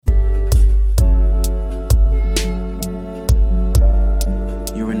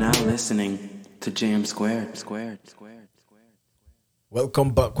listening to JM Squared.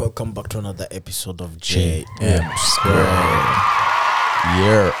 Welcome back to another episode of JM Squared.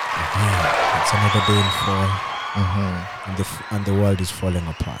 Yeah. It's another day in fall, and the world is falling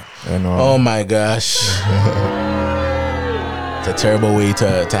apart. Oh my gosh. It's a terrible way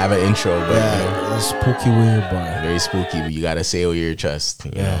to have an intro, but Yeah, it's a spooky way, boy. very spooky. But you gotta say it with your chest.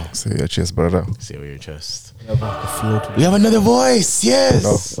 You know? Say your chest, brother. Say it with your chest. We have Uncle Flo today. We have another voice.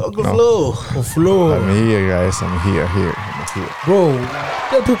 Yes, No, Uncle no. Flo. Uncle Flo, I'm here, guys. I'm here. bro.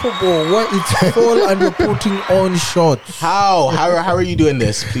 Tell people, bro, why it's fall and you're putting on shorts. How are you doing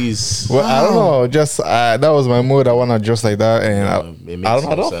this? Please. Well, I don't know. Just that was my mood. I wanna dress like that, and It makes I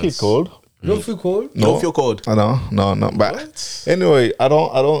no don't feel sense. cold. You don't feel cold? You don't feel cold. I know, no. But What? anyway, I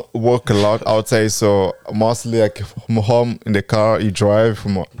don't work a lot outside, so mostly like from home in the car. You drive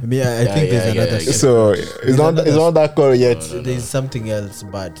from. I mean, I think there's yeah, another. yeah. So it's not that cold yet. There's something else,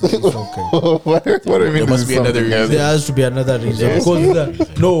 but it's okay. what do you mean? There must be another something else? There has to be another reason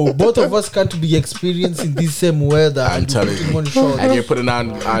because no, both of us can't be experiencing this same weather. I'm and telling putting you. on shorts. And you're putting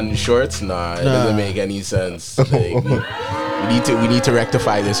on shorts? Nah, it doesn't make any sense. Like, we need to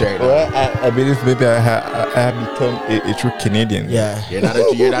rectify this right now. Well, I believe maybe I have become a true Canadian. Yeah, You're not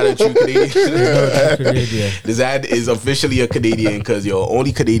a true Canadian. no, Canadian. This ad is officially a Canadian because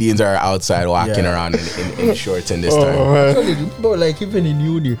only Canadians are outside walking Yeah. around in shorts in this Oh, time. man. Remember, like even in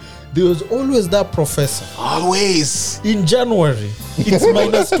uni, there was always that professor. Always. In January, it's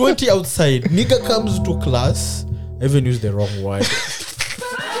minus 20 outside. Nigga comes to class. I even used the wrong word.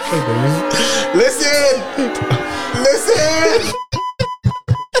 Listen.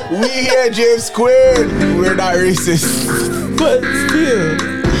 We here at James Squared. We're not racist. But still,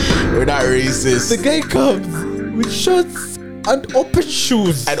 We're not racist. the guy comes with shorts and open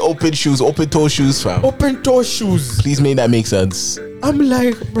shoes, And open shoes, open toe shoes, fam. open toe shoes. Please make that make sense, I'm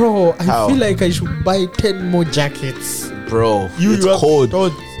like, bro, I How? feel like I should buy 10 more jackets. bro. It's have cold.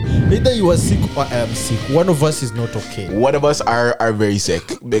 shorts. Either you are sick or I am sick. One of us is not okay. One of us are very sick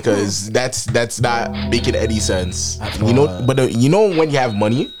because that's not making any sense. You know, but you know when you have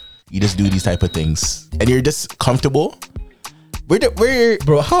money, you just do these type of things and you're just comfortable. We're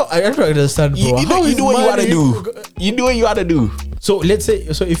Bro, how? I don't understand, bro. you How do is what you gotta money- do. You do what you gotta do. So let's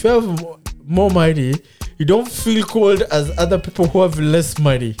say, so if you have more money, you don't feel cold as other people who have less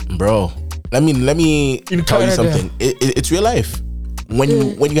money. Bro, let me In tell you Canada. something. It's real life. When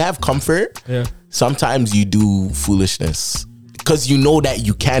you have comfort, Yeah. sometimes you do foolishness because you know that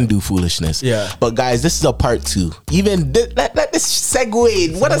you can do foolishness. Yeah. But guys, this is a part 2. Even let this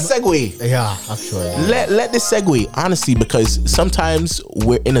segue. What a segue. Yeah, actually. Let this segue, honestly, because sometimes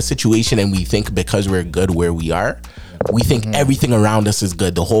we're in a situation and we think because we're good where we are, we think everything around us is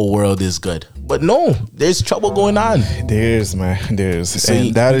good. The whole world is good. But no, there's trouble going on. There's So and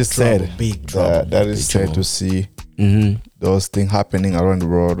you- that is trouble, sad. big trouble, That is sad to see those things happening around the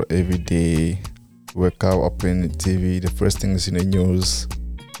world every day. Wake up, open the TV, the first thing is in the news.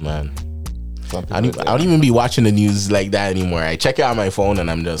 Man, Something I like don't even be watching the news like that anymore. I check it on my phone and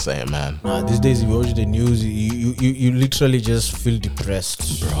I'm just like, man, These days, if you watch the news, you literally just feel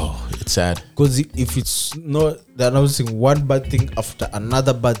depressed. bro, it's sad. Because if it's not, they're announcing one bad thing after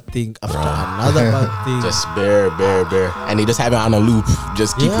another bad thing after another bad thing. Just bear. And they just have it on a loop.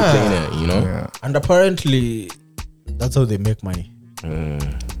 Just keep Yeah. playing it, you know? Yeah. And apparently, that's how they make money.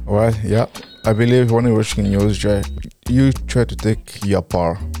 Well, yeah. I believe when you're watching news, you try to take your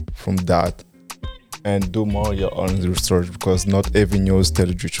part from that and do more your own research because not every news tells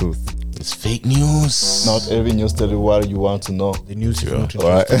you the truth. It's fake news. Not every news tells you what you want to know. The news is not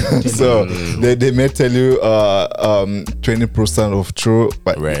Right. So they may tell you 20% of true,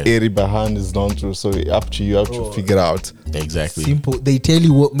 but Right. 80 behind is not true. So up to you have to figure out. Exactly. simple. They tell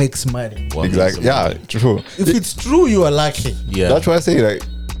you what makes money. What makes Exactly. them Yeah, money. true. If it's true, you are lucky. Yeah. That's why I say like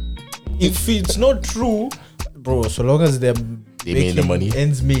If it's not true, bro, so long as they're They made the money.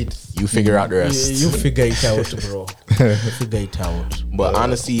 ends meet, You figure out the rest. you figure it out, bro. You figure it out. But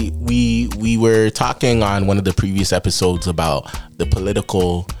honestly, we were talking on one of the previous episodes about the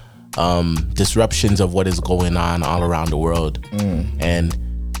political disruptions of what is going on all around the world. And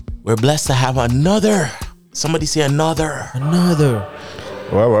we're blessed to have another. Somebody say another. Another.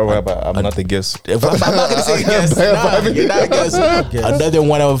 well, but I'm not a guest. If I'm not gonna say yes. Nah, you're not a guest. Another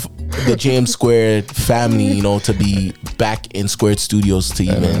one of the James Squared family, you know, to be back in Squared Studios to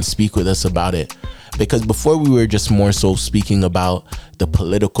even speak with us about it. Because before we were just more so speaking about the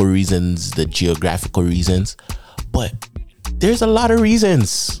political reasons, the geographical reasons, but there's a lot of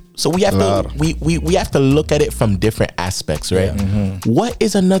reasons. So we have to we have to look at it from different aspects, right? What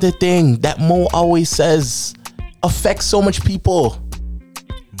is another thing that Mo always says affects so much people?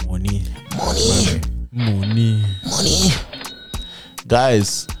 Money.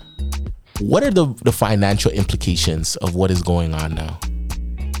 Guys, what are the financial implications of what is going on now?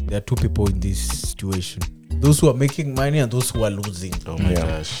 There are two people in this situation. Those who are making money and those who are losing. Oh my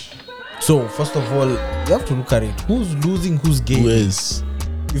gosh. So, first of all, you have to look at it. Who's losing, who's gaining? Who is?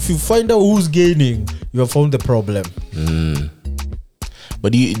 If you find out who's gaining, you have found the problem.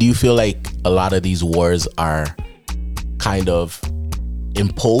 But do you feel like a lot of these wars are kind of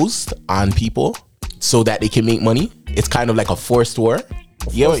imposed on people so that they can make money? It's kind of like a forced war.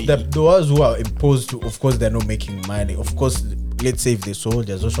 Of course, the ones who are imposed to, of course, they're not making money. Of course, let's say if the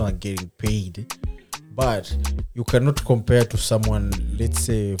soldiers also are getting paid, but you cannot compare to someone, let's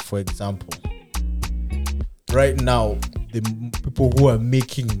say, for example, right now, the people who are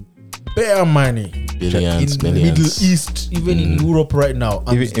making bare money Billions, in millions. Middle East, even in Europe right now,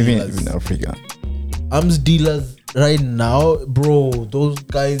 Even Africa. arms dealers right now, bro, those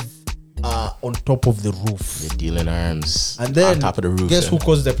guys are on top of the roof. They're dealing arms And then, on top of the roof. guess who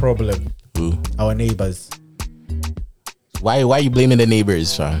caused the problem? Who? Our neighbors. Why are you blaming the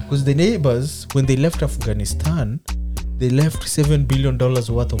neighbors, fam? Because the neighbors, when they left Afghanistan, they left $7 billion worth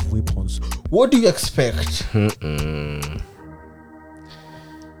of weapons. What do you expect?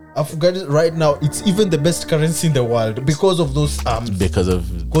 Afghanistan right now, it's even the best currency in the world because of those arms. Because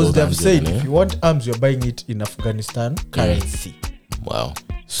They have said, if you want arms, you're buying it in Afghanistan currency. Wow.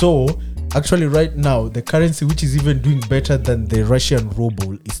 So, actually, right now, the currency which is even doing better than the Russian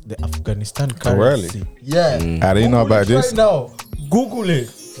ruble is the Afghanistan currency. Really? Yeah. I didn't know Google about it this. Right now, Google it.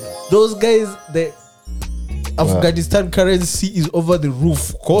 Those guys, the Afghanistan currency is over the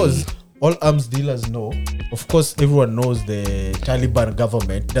roof because all arms dealers know. Of course, everyone knows the Taliban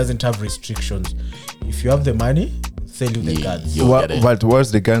government doesn't have restrictions. If you have the money, sell you the guns. You'll get it. But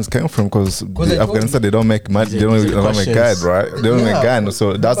where's the guns come from? Because I told Afghanistan, they don't make money. They don't These are make questions. gun, right? They don't make Yeah. gun.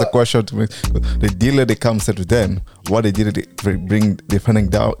 So that's the question to me. The dealer, they come say to them, what they did, they bring, they funding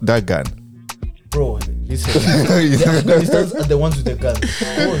that gun. Bro, listen. The Afghanistans are the ones with the guns.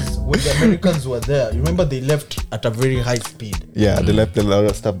 Because when the Americans were there, you remember they left at a very high speed. Yeah, they left a lot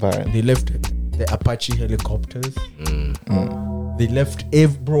of stuff behind. They left the Apache helicopters. They left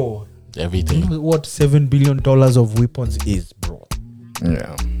bro. You Everything. know what $7 billion of weapons is, bro?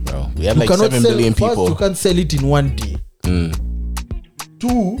 Yeah. Bro, we have You like cannot 7 sell billion first, people. you can't sell it in one day.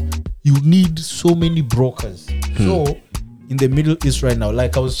 Two, you need so many brokers. So in the Middle East right now,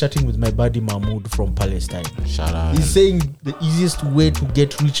 like I was chatting with my buddy Mahmoud from Palestine. Shout out. He's saying the easiest way to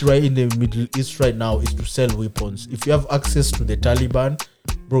get rich right in the Middle East right now is to sell weapons. If you have access to the Taliban,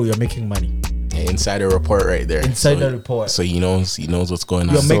 bro, you're making money. Insider report right there. Insider report. So he knows what's going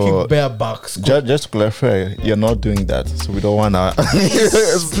on. You're So- making bare bucks. Just to clarify, you're not doing that. So we don't want to.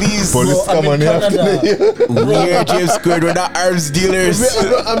 Please. Police Bro, I'm come on in here. Canada. We're James Squared. We're not arms dealers.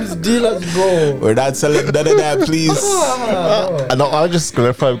 We're arms dealers, bro. We're not selling none of that, please. And I'll just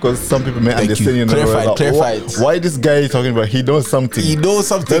clarify because some people may Thank understand. you. You know, Clarify, like, clarify why, it. why this guy is talking about? He knows something. He knows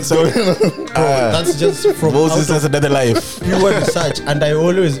something. That's So, going That's just from Moses out has of another life. pure research. And I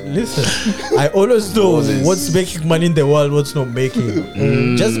always listen. I always know what's making money in the world, what's not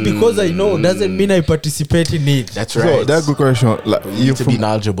making. Just because I know doesn't mean I participate in it. That's So right. that good question. Like you you need to be from,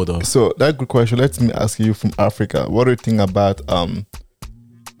 knowledgeable though. so that good question. Let me ask you from Africa. What do you think about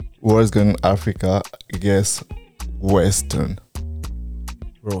what is going on in Africa? I guess Western.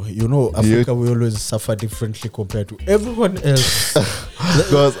 Bro, you know, Africa, we always suffer differently compared to everyone else.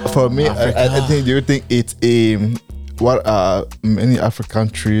 Because for me, I think. Do you think it's what many African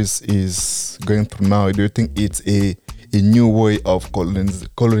countries is going through now? Do you think it's a new way of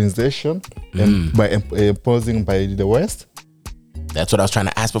colonization by imposing by the West? That's what I was trying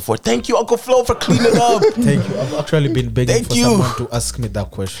to ask before. Thank you, Uncle Flo, for cleaning up. Thank you. I've actually been begging Thank for you. someone to ask me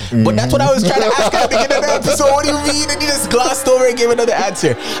that question. But that's what I was trying to ask at the beginning of the episode. What do you mean? And you just glossed over and gave another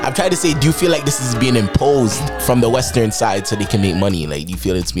answer. I'm trying to say, do you feel like this is being imposed from the Western side so they can make money? Like, do you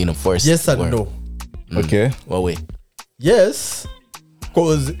feel it's being enforced? Yes and Or- no. Okay. What way? Yes,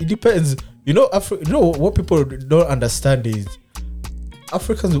 because it depends. You know, you know what people don't understand is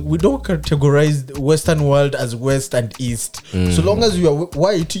Africans, we don't categorize the Western world as West and East. So long as you are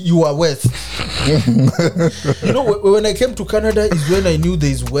white, you are West. You know, when I came to Canada is when I knew there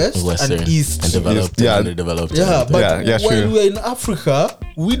is West Western and East. and developed Yeah. and underdeveloped. Yeah, but Yeah, when sure. we are in Africa,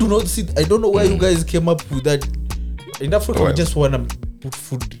 we do not see. I don't know where you guys came up with that. In Africa, we Well, just want to put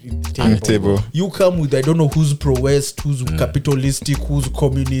food in the On the table. table. You come with I don't know who's pro-West, who's capitalistic, who's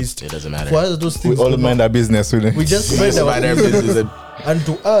communist. It doesn't matter. For us, those We things. all don't mind matter. our business. We just mind Just mind our business and- And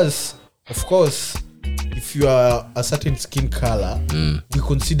to us, of course, if you are a certain skin color, we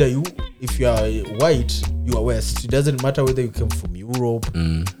consider you. If you are white, you are West. It doesn't matter whether you came from Europe,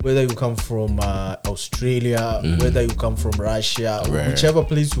 whether you come from Australia, whether you come from Russia, whichever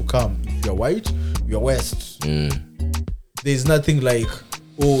place you come. If you're white, you're West. There's nothing like,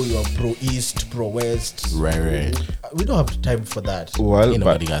 oh, you're pro-East, pro-West. Right. We don't have time for that. Well, Ain't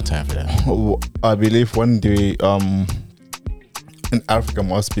nobody got time for that. I believe when they in Africa,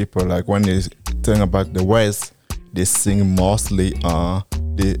 most people, like when they think about the West, they sing mostly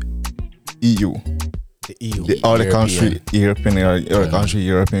the EU. The EU. The other country,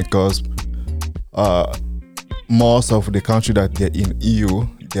 European, because most of the country that they're in EU,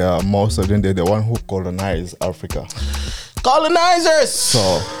 most of them, they're the one who colonized Africa. Colonizers. So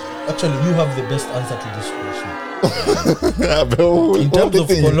Actually, you have the best answer to this question. bro, In terms of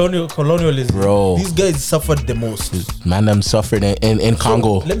colonialism, Bro. these guys suffered the most. Man, them suffered in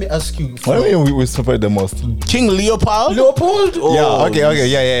Congo. So, let me ask you. what do you mean we suffered the most? King Leopold. Leopold? Oh, Yeah,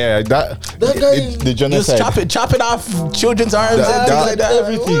 yeah. That guy- the Just genocide. chopping off children's arms and things like that.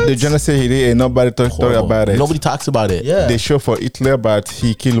 everything. The genocide he did, and nobody talk about it. Nobody talks about it. Yeah. They show for Hitler, but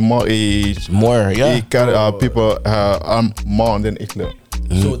he killed more. More, yeah. He killed people more than Hitler.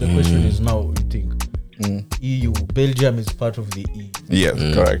 So the question is now, you think EU, Belgium is part of the EU.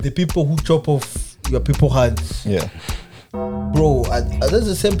 Yes, correct. The people who chop off your people's hands, Yeah. bro, are those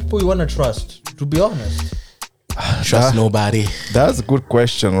the same people you want to trust? To be honest. Trust nobody. That's a good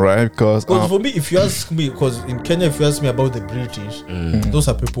question, right? Because Because for me, if you ask me, because in Kenya, if you ask me about the British, those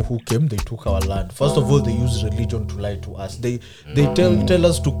are people who came, they took our land. First of all, they use religion to lie to us. They tell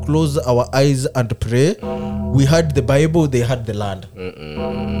us to close our eyes and pray. We had the Bible, they had the land.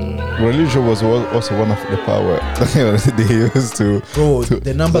 religion was also one of the power they used to. Bro,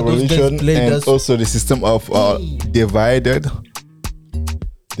 the number so those guys religion played and us also the system of divide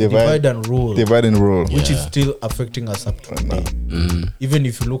and rule, and rule. which is still affecting us up to today. Even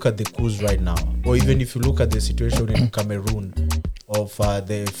if you look at the coups right now, or even if you look at the situation in Cameroon of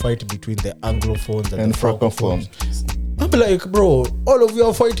the fight between the Anglophones and the Francophone. Francophones. I'm like, bro, all of you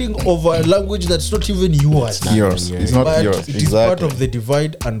are fighting over a language that's not even yours. Yours. It's not But yours. it is part Exactly. of the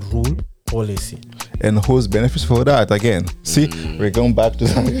divide and rule policy. And who's benefits for that again? See, we're going back to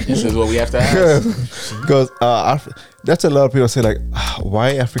that. This is what we have to ask. Because that's a lot of people say like,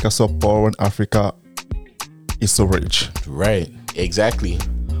 why Africa so poor when Africa is so rich? Right. Exactly.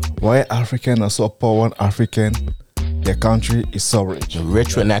 Why African are so poor when their country is so rich?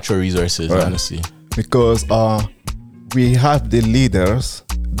 Rich with natural resources, Right. honestly. Because we have the leaders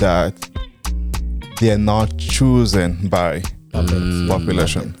that they are not chosen by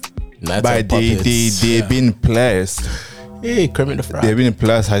population. That's By a puppets. they've been placed. Hey, Kermit the Frog. They've been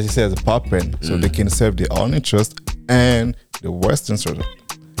placed, as he says, puppet, so they can serve their own interest and the Western sort of.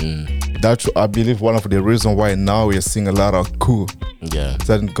 That's, I believe, one of the reasons why now we are seeing a lot of coup Yeah.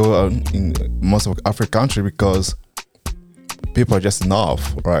 that go on in most of African country, because people are just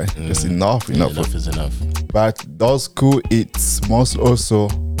enough, right? Just enough. Enough is enough. But those coup, it's most also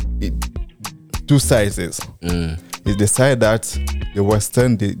two sizes. It's the side that the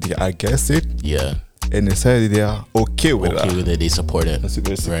Western they are against it, Yeah. and the side they are okay with Okay that. with it. They support it.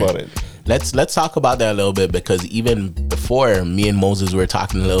 They support it. Let's talk about that a little bit, because even before, me and Moses were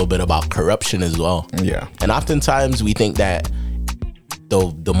talking a little bit about corruption as well. Yeah. And oftentimes we think that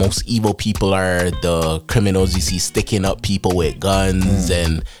the most evil people are the criminals you see sticking up people with guns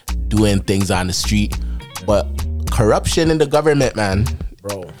and doing things on the street. But corruption in the government, man,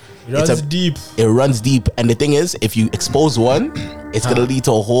 Bro, It's runs a- deep. it runs deep. And the thing is, if you expose one, it's gonna lead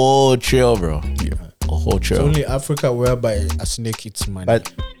to a whole trail, bro. Yeah. A whole It's trail. only Africa whereby a snake eats money.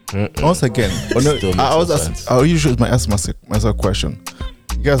 But once again, Still makes no sense. I usually ask myself a question.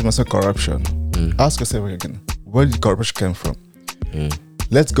 You guys must say corruption. Ask yourself again, where did corruption come from?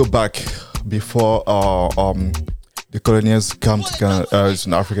 Let's go back before the colonials come to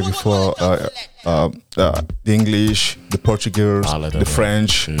Africa, before the English, the Portuguese, All of them, the yeah.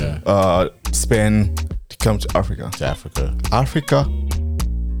 French, Spain to come to Africa. To Africa. Africa,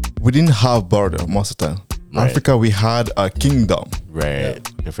 we didn't have border most of the time. Right. Africa, we had a kingdom, Right.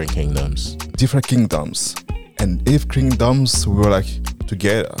 Different kingdoms. different kingdoms, and if kingdoms we were like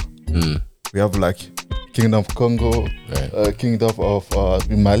together, we have like Kingdom of Congo, Right. Kingdom of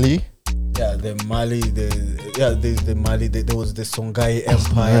Mali, yeah, the Mali, there's the Mali. There was the Songhai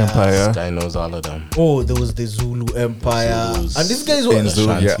Empire. Empire, Guy knows all of them. Oh, there was the Zulu Empire. Zulus. And these guys were And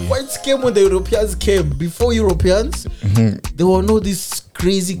Zulu, yeah. whites came when the Europeans came. Before Europeans, there were no these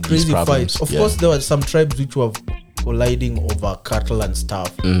crazy problems, fights. Of yeah. course, there were some tribes which were colliding over cattle and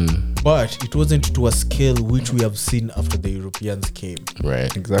stuff. But it wasn't to a scale which we have seen after the Europeans came.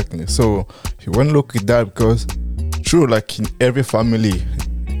 Right. exactly. So if you want to look at that, because true, like in every family,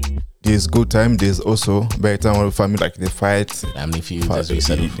 there's good time, there's also bad time when family like they fight. Family feuds, as we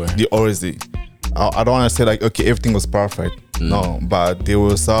said before. They always do. I don't want to say like okay everything was perfect. No, but there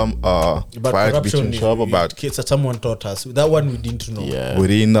was some But fight corruption, between trouble. But someone taught us. That one we didn't know. Yeah. we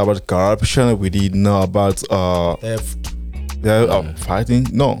didn't know about corruption. We didn't know about Theft. fighting.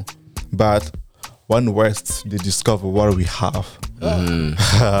 No, but when West they discover what we have.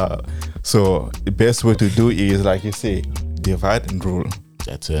 So the best way to do is like you say, divide and rule.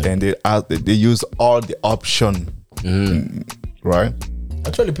 That's it. And they use all the option, right?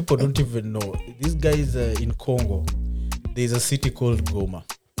 Actually, people don't even know. These guys in Congo, there's a city called Goma.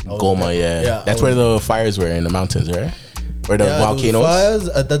 Goma, yeah. That's where the fires were in the mountains, right? Where the volcanoes. Fires,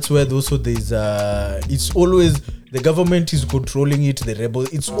 that's where also there's it's always the government is controlling it, the rebel.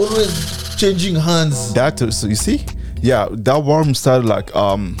 It's always changing hands. So you see, that war started like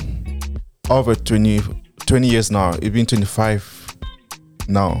over 20 years now. It's been 25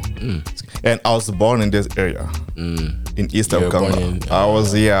 now. And I was born in this area in east of Congo. I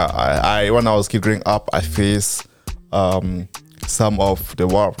was I when I was kid growing up, I faced some of the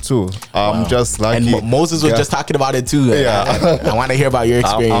war too. I'm just like and Moses was just talking about it too. Yeah, I want to hear about your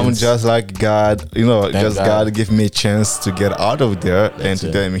experience. I'm just like God, God give me a chance to get out of there and to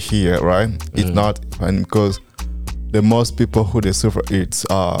them here, right? It's not fun because the most people who they suffer it's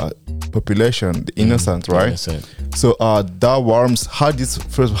population, the innocent, right? Innocent. So that worms, how did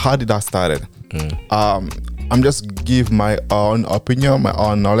that started? I'm just give my own opinion, my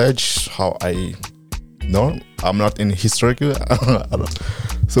own knowledge, how I know. I'm not in historical.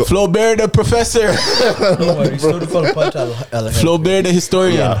 So Flaubert the professor. Historical part, I'll help Flaubert the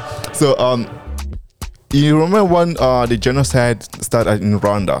historian. Yeah. So you remember when the genocide started in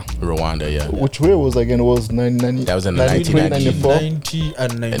Rwanda? Rwanda, yeah. Which way was again? It was 1990. That was in 1994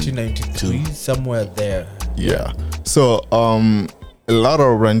 and 1993, somewhere there. Yeah. So a lot of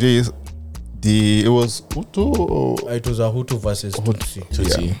Rwandese, it was Hutu. It was a Hutu versus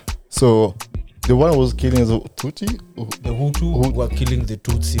Tutsi. Yeah. So the one who was killing is Tutsi. The Hutu were killing the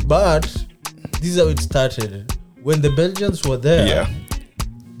Tutsi, but this is how it started. When the Belgians were there,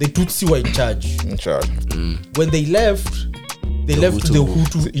 the Tutsi were in charge. When they left, they left the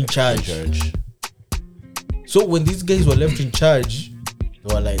Hutu in charge. So when these guys were left in charge,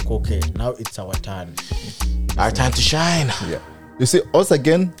 they were like, okay, now it's our turn. Our time to shine. Yeah. You see, us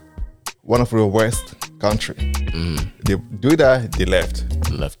again, one of the West country. They do that, they left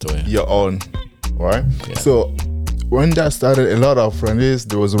away. Your own, right? Yeah. So when that started, a lot of friends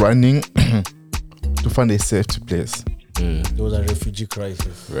they was running to find a safe place. There was a refugee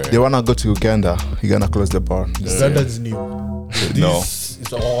crisis. Right. They wanna go to Uganda. Uganda closed the bar. Uganda's new. No. It's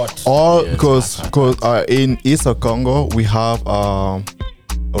hot. All because in East of Congo we have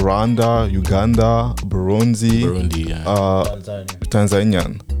Rwanda, Uganda, Burundi, Tanzania,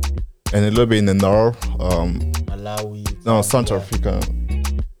 and a little bit in the north, Malawi. No, Central Africa.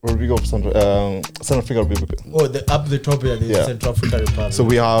 Republic of Central Africa Republic. Oh, up the top here, the Central African Republic. So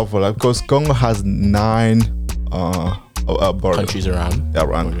we have because Congo has 9 borders. Countries around. Yeah,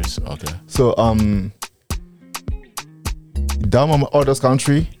 around. Borders. Okay. So down all those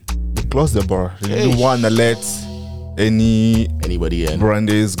country, they close the border. They don't want to let anybody in.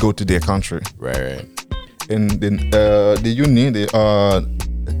 Burundis go to their country. Right. And then the Union,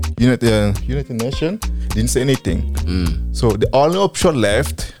 United Nations didn't say anything. So the only option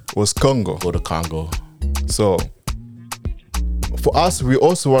left was Congo. Go to Congo. So for us, we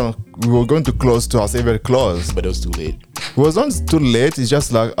were going to close to us, very close. But it was too late. It was not too late. It's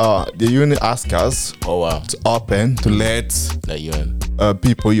just like the UN asked us to open to let UN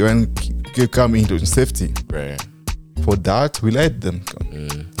people come into safety. Right. For that, we let them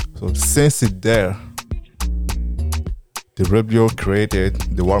come. So since it's there, the rebel created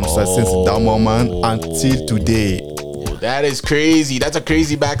the warm side since that moment until today. That is crazy. That's a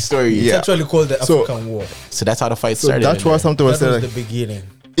crazy backstory. It's actually called the African War. So that's how the fight started. That's why something was the beginning.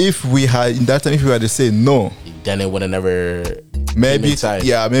 If we had in that time, if we had to say no, then it would have never. Maybe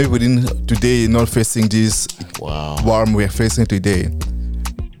maybe we didn't today not facing this war we're facing today.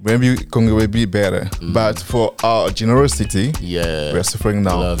 Maybe Congo will be better. But for our generosity, we're suffering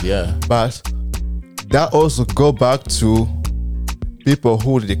now. Love, But that also go back to people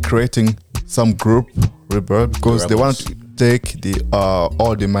who are creating some group rebel because they want to take the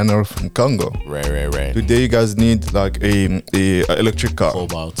all the mineral from Congo. Right. Today you guys need like a electric car.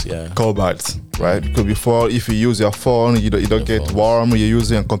 Cobalt, right? Because before, if you use your phone, you don't get warm. You're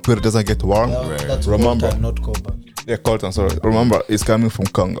using a computer, doesn't get warm. That's remember, coltan, not cobalt. Yeah, coltan. Sorry, remember, it's coming from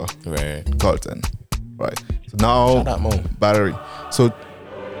Congo. Right. Coltan, right? So now battery. So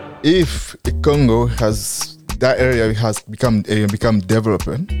if Congo has that area has become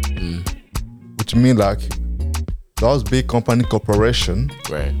developing, which means like those big corporation,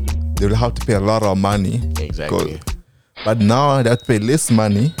 Right. they will have to pay a lot of money. Exactly. But now they have to pay less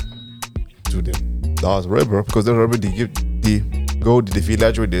money to those rebels because the rebels they go to the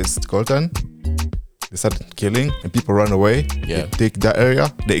village with this coltan. They start killing and people run away. Yeah. They take that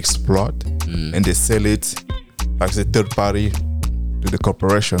area, they exploit, and they sell it like a third party to the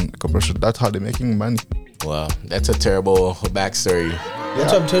corporation. That's how they're making money. Wow, that's a terrible backstory.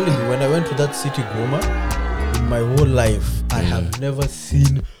 That's what I'm telling you. When I went to that city, Goma, in my whole life, I have never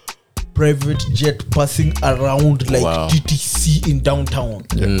seen private jet passing around like Wow. DTC in downtown.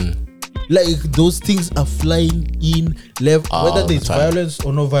 Like those things are flying in left, All whether the there's time. violence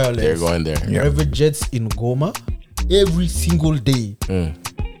or no violence. They're going there. Yeah. Private jets in Goma every single day,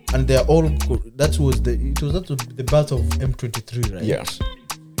 and they're all. That was the birth of M23, right? Yeah.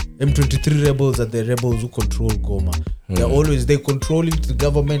 M23 rebels are the rebels who control Goma. They control it. The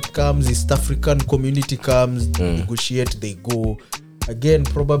government comes, East African community comes, negotiate, they go. Again,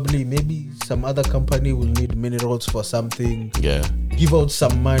 probably maybe some other company will need minerals for something. Yeah. Give out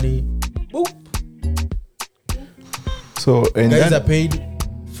some money. Boop. So and Guys then are paid.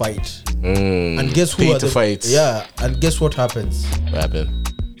 Fight. And guess who Paid are to the fight. Yeah. And guess what happens? What happened?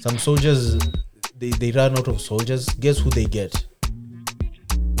 Some soldiers, they run out of soldiers. Guess who they get?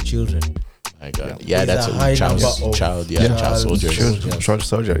 Children. My God. Yeah, There's that's a high a child number of soldiers. short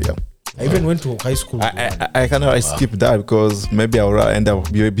soldier, yeah. I even went to high school. I kind of skip that because maybe I will end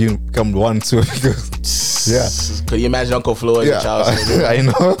up become one too because yeah. Could you imagine Uncle Flo as a child soldier? I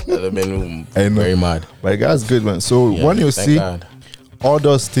know. That would have been I know. very mad. But that's good, man. So Yeah, when you thank see God. all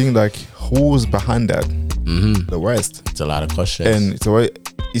those things, like who's behind that, the West, It's a lot of questions. and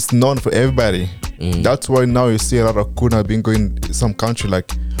it's known for everybody. That's why now you see a lot of kuna being going in some country like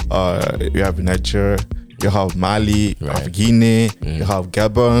you have Nigeria, you have Mali, you have Guinea, you have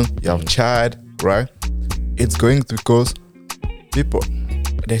Gabon, you have Chad, right? It's going because people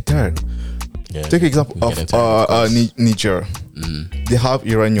they're tired. Yeah. Take example We're of getting tired, course. Niger. They have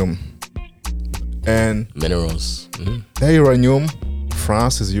uranium, and Minerals. the uranium,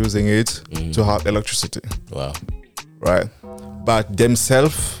 France is using it to have electricity, Wow. right? But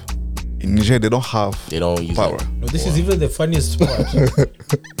themselves in Niger they don't have They don't use power. it. No, this is even the funniest part.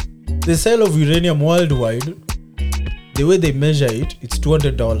 The sale of uranium worldwide, the way they measure it, it's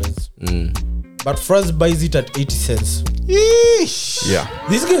 $200. But France buys it at 80 cents. Yeesh. Yeah,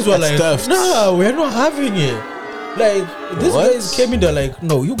 These guys were That's like, stuffed. nah, we're not having it. Like, these What? guys came in, they're like,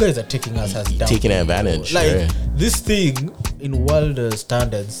 no, you guys are taking us as down. Taking advantage. Like, yeah. this thing in world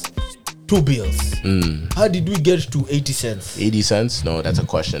standards, 2 bills. How did we get to 80 cents? 80 cents? No, that's a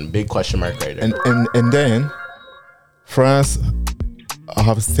question. Big question mark right there. and then France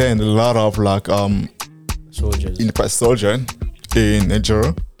have sent a lot of like Soldiers. soldiers in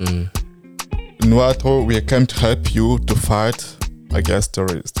Niger. In what we came to help you to fight against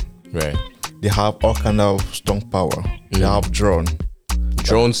terrorists. Right. They have all kind of strong power. They have drone.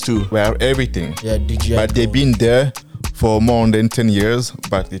 Drones too. We have everything. Yeah, DJI. But they've been there for more than 10 years,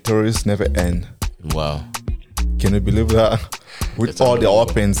 but the terrorists never end. Wow. Can you believe that? With It's all the unbelievable.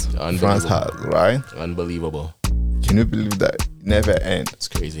 weapons France has, right? Unbelievable. Can you believe that? Never end. It's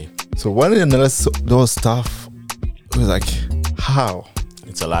crazy. So when you analyze those stuff, it was like, how?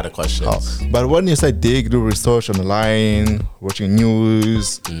 It's a lot of questions. How? But when you say dig, do research online, watching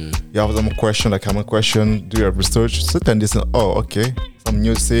news, you have some question, like common question, do your research, sit and listen. Oh, okay. Some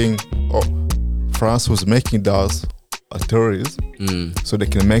news saying, oh, France was making those terrorists so they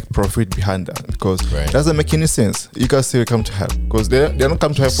can make profit behind that because Right. it doesn't make any sense. You guys say come to help because they don't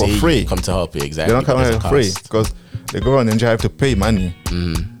come to help for Say free. Come to help you, They exactly. don't come What to does help it free cost? because the government have to pay money.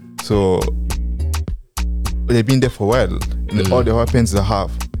 So they've been there for a while. And all the weapons they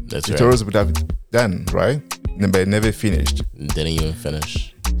have, That's the right. terrorists would have done, right? But never finished. Didn't even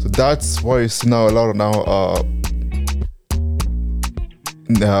finish. So that's why you see now a lot of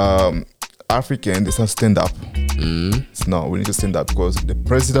African they don't stand up. So no, we need to stand up because the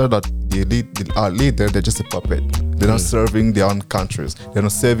president that they lead, our leader, they're just a puppet. They're not serving their own countries. They're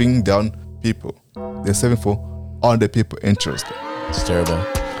not serving their own people. They're serving for all the people interest. It's terrible.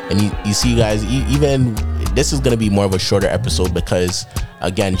 And you see, guys, even this is going to be more of a shorter episode because,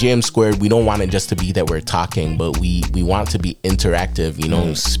 again, JM Squared, we don't want it just to be that we're talking, but we want to be interactive, you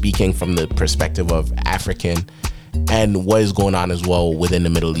know, speaking from the perspective of African and what is going on as well within the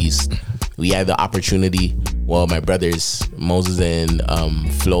Middle East. We had the opportunity, well, my brothers, Moses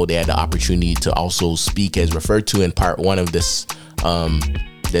and Flo, they had the opportunity to also speak as referred to in part 1 of this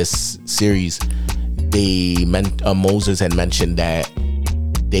this series. Moses had mentioned that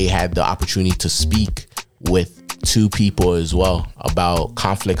they had the opportunity to speak with to people as well about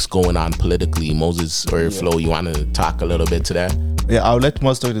conflicts going on politically. Moses or Flo, you want to talk a little bit to that? Yeah, I'll let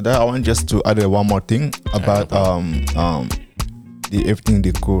Moses talk to that. I want just to add one more thing about the everything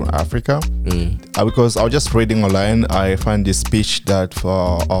they call Africa. Because I was just reading online, I find this speech that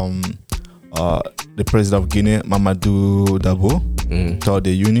for the president of Guinea, Mamadou Dabo, told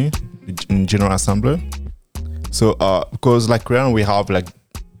the Union in General Assembly. So because like right now we have like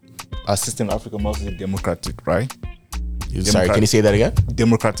a system in Africa mostly democratic, right? Sorry, can you say that again?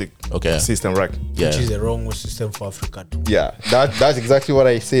 Democratic Okay. system, right? Yeah. Which is the wrong system for Africa too. Yeah, that's exactly what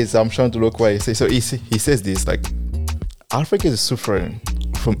I say. So I'm trying to look what I say. So he says this like, Africa is suffering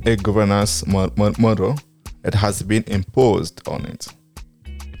from a governance model that has been imposed on it.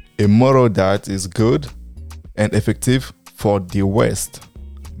 A model that is good and effective for the West,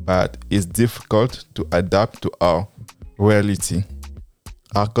 but is difficult to adapt to our reality,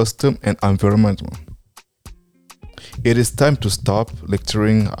 our custom and environment. It is time to stop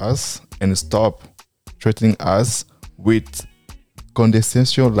lecturing us and stop treating us with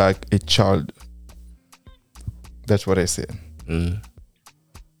condescension like a child. That's what I said.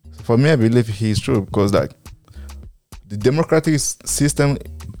 For me, I believe he's true because like the democratic system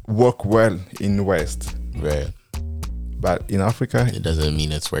work well in the West, Right. but in Africa, It doesn't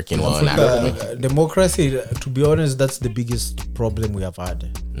mean it's working well in Africa. Africa, democracy, to be honest, that's the biggest problem we have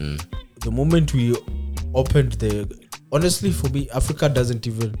had. The moment we opened honestly for me, Africa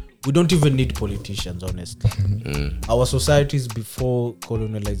we don't even need politicians, honestly. Our societies before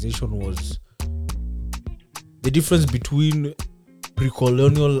colonialization was, the difference between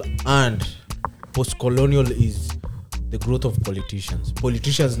pre-colonial and post-colonial is the growth of politicians.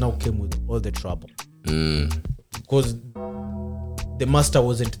 Politicians now came with all the trouble. Because the master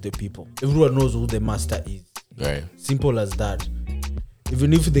wasn't the people. Everyone knows who the master is. Right. Simple as that.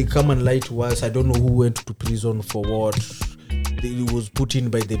 Even if they come and lie to us, I don't know who went to prison for what. It was put in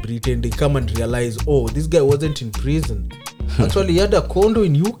by the Britain. They come and realize, oh, this guy wasn't in prison. Actually, he had a condo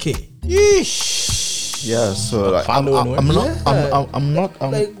in UK. yeah. So like, I'm not.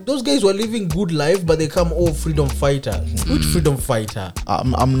 Like those guys were living good life, but they come, oh, freedom fighter. Which freedom fighter?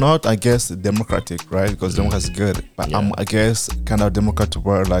 I'm not, I guess, democratic, right? Because democracy is good, but I'm, I guess, kind of democrat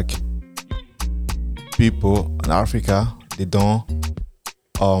where like people in Africa, they don't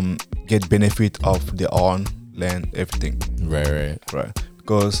get benefit of their own land, everything. Right.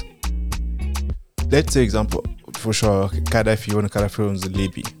 Because let's say example, for sure, Gaddafi, when Gaddafi was in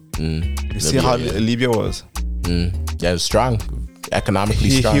Libya, you see how Libya was. Yeah, strong, economically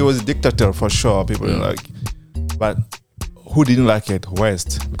strong. He was a dictator for sure. People didn't like, but who didn't like it?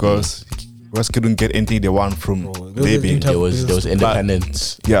 West, because West couldn't get anything they want from Libya. There was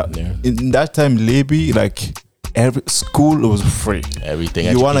independence. Yeah, in that time, Libya, like every school was free. Everything.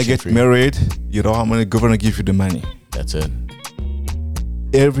 You want to get free. married, you know how many governor give you the money. That's it.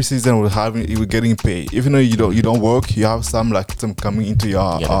 Every season you were getting paid. Even though you don't work, you have some coming into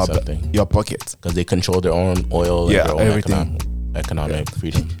your pocket. Because they control their own oil and their own everything. Economic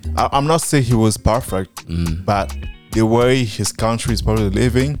freedom. I'm not saying he was perfect, but the way his country is probably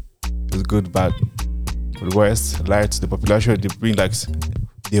living is good, but for the West, like the population, they bring like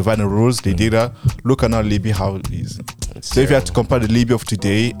the Havana rules, they did that. Look at now Libya how it is. So if you have to compare the Libya of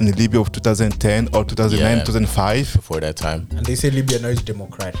today and the Libya of 2010 or 2009, 2005. Before that time. And they say Libya now is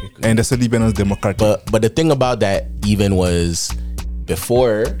democratic. And they say Libya now is democratic. But the thing about that even was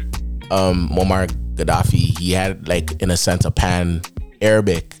before Muammar Gaddafi, he had like in a sense a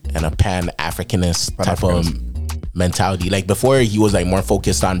pan-Arabic and a pan-Africanist type of mentality. Like before he was like more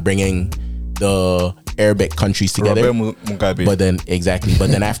focused on bringing the Arabic countries together. But then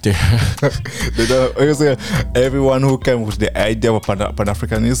after everyone who came with the idea of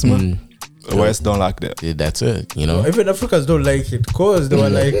Pan-Africanism, the West don't like that. That's it, you know. Even Africans don't like it because they were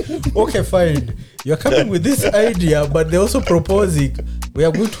like, okay, fine, you're coming with this idea, but they're also proposing we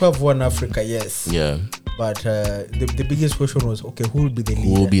are going to have one Africa, yes. Yeah. But the biggest question was, okay, who will be the leader?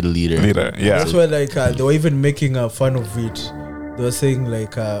 Who will be the leader? Yeah. That's why like they were even making fun of it. They were saying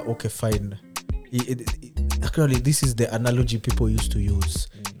like, okay, fine. Actually, this is the analogy people used to use.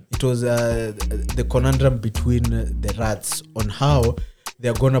 It was the conundrum between the rats on how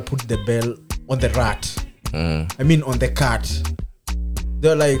they're gonna put the bell on the rat. I mean, on the cat.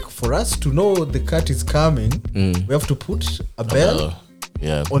 They're like, for us to know the cat is coming, we have to put a bell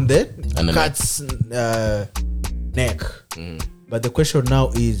on the cat's neck. But the question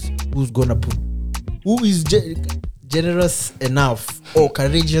now is, who is generous enough or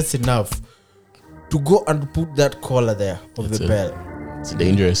courageous enough to go and put that collar there of the bell? It's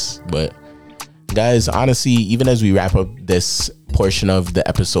dangerous. But guys, honestly, even as we wrap up this portion of the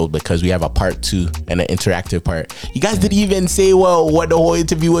episode because we have a part 2 and an interactive part. You guys didn't even say what the whole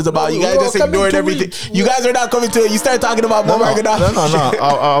interview was about. You guys just ignored everything. You guys are not coming to it. You started talking about No. I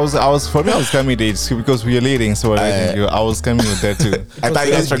I was coming there because we are leading, so I was coming there too. thought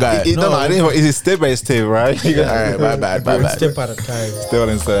you guys forgot. I didn't. It's step by step, right? All right, my bad. Step at a time. Step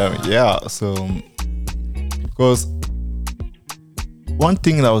by step. Yeah. So, because one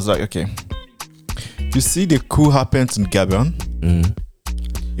thing that was like, okay, you see the coup happened in Gabon,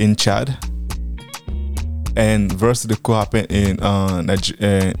 in Chad, and versus the coup happened in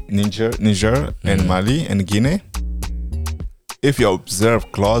Niger and Mali and Guinea. If you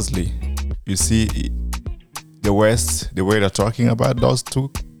observe closely, you see the West, the way they're talking about those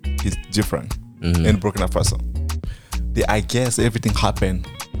two is different in Burkina Faso. I guess everything happened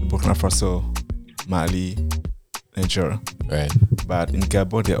in Burkina Faso, Mali, Niger. Right. But in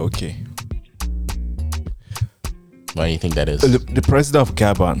Gabon, they're okay. Why do you think that is? The president of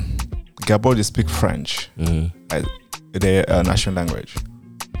Gabon, they speak French, their national language.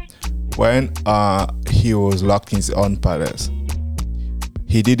 When he was locked in his own palace,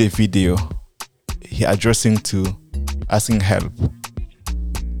 he did a video asking help.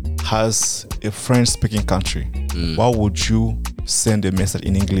 As a French-speaking country, why would you send a message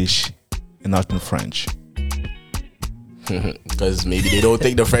in English and not in French? Because maybe they don't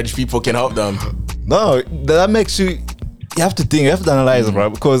think the French people can help them. No, that makes you have to think, you have to analyze, bro,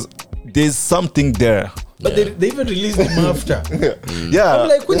 because there's something there. But they even released him after. Yeah. I'm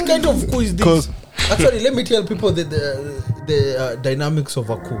like, which kind of coup is this? Actually, let me tell people the dynamics of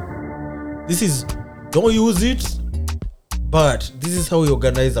a coup. This is, don't use it, but this is how we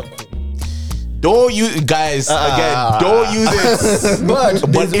organize a coup. Don't use, guys, again, don't use it.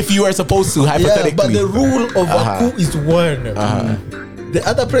 but if you are supposed to, hypothetically. Yeah, but the rule of a coup is one. The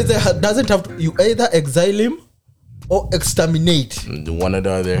other president doesn't have to, you either exile him or exterminate. One or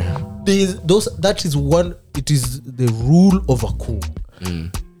the other. That is one, it is the rule of a coup.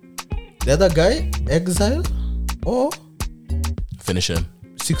 The other guy, exile or finish him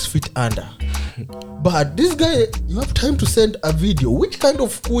 6 feet under. But this guy, you have time to send a video. Which kind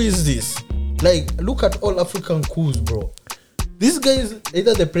of coup is this? Like, look at all African coups, bro. This guy is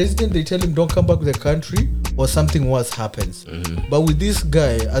either the president, they tell him don't come back to the country, or something worse happens. But with this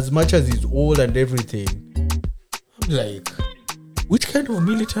guy, as much as he's old and everything, I'm like, which kind of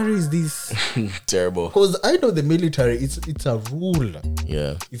military is this? Terrible. Because I know the military, it's a rule.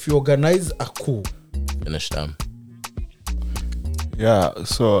 Yeah. If you organize a coup, finish them. Yeah,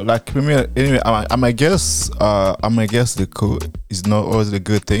 so like for me, anyway, I guess the coup is not always a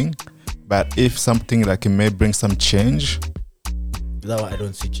good thing, but if something like it may bring some change, that one I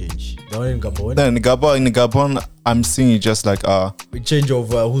don't see change. The one in Gabon. Then in Gabon, I'm seeing it just like we change of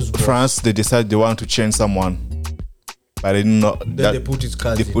who's boss. France. They decided they want to change someone, but they didn't know. Then they put his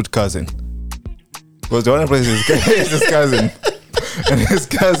cousin. They put cousin. Because the one place is his cousin, and his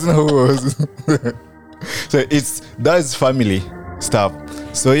cousin who was. So that is family stuff.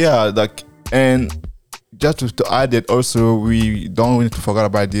 So yeah, like, and just to add it also, we don't need to forget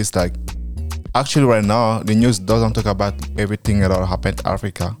about this. Like, actually, right now the news doesn't talk about everything that happened in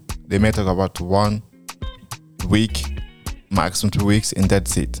Africa. They may talk about 1 week, maximum 2 weeks, and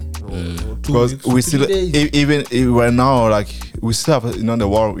that's it. Because we still, even right now, like we still have, the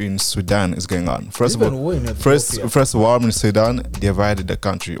war in Sudan is going on. First war in Sudan divided the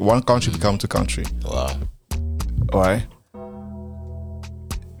country. One country became 2 countries. Wow. Why?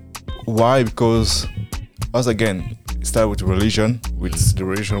 Why? Because once again, it started with religion, which the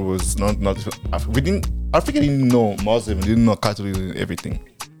religion was not Africa didn't know Muslim, didn't know Catholic, everything,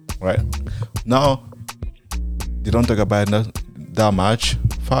 right? Now they don't talk about that much.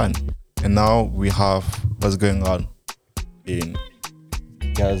 Fine. And now we have what's going on in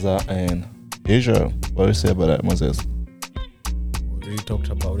Gaza and Israel. What do you say about that, Moses? We already talked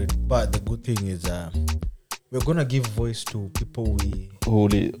about it, but the good thing is we're gonna give voice to people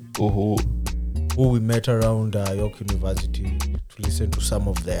who we met around York University to listen to some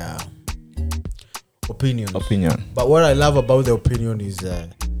of their opinions. But what I love about the opinion is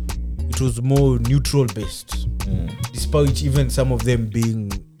it was more neutral based, despite even some of them being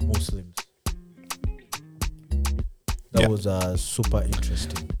Muslims. That was super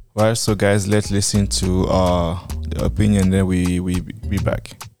interesting. Right, so guys, let's listen to the opinion, then we be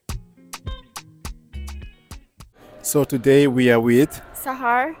back. So today we are with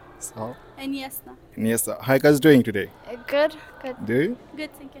Sahar Sahar and Yesna. Yes, how you guys doing today? Good. Do you?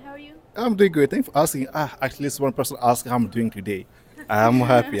 Good, thank you. How are you? I'm doing good. Thanks for asking. Actually, it's one person asked how I'm doing today. I'm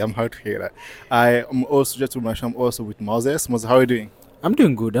happy. I'm happy to hear that. I am also, just to mention, I'm also with Moses. Moses, how are you doing? I'm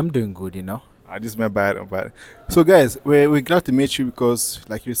doing good, This is my bad. But so, guys, we're glad to meet you because,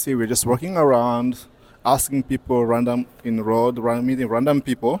 like you say, we're just walking around, asking people random in the road, meeting random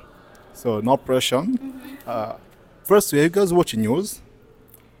people. So no pressure. First, are you guys watching news?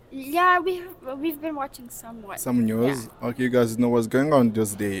 Yeah, we've been watching somewhat. Some news. Okay, you guys know what's going on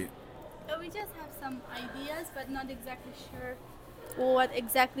this day. We just have some ideas, but not exactly sure what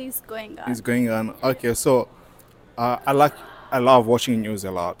exactly is going on. Is going on. Okay, so I love watching news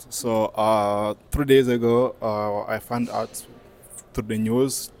a lot. So 3 days ago, I found out through the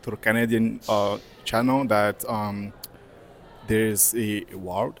news, through Canadian channel, that there's a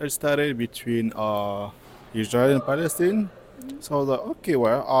war that started between Israel and Palestine. So I was like, okay,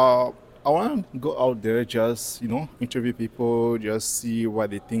 well, I want to go out there, just interview people, just see what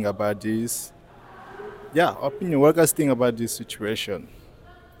they think about this. Yeah, opinion. What guys think about this situation?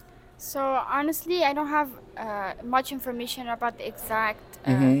 So honestly, I don't have much information about the exact,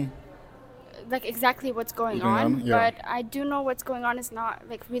 like exactly what's going on. Yeah. But I do know what's going on is not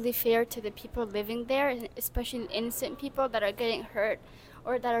like really fair to the people living there, and especially innocent people that are getting hurt,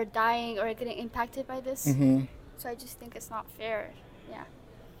 or that are dying, or getting impacted by this. So I just think it's not fair. Yeah.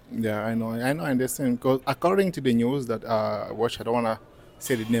 Yeah, I know, I understand. Because according to the news that I watched, I don't want to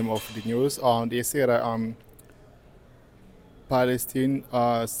say the name of the news. They say that Palestine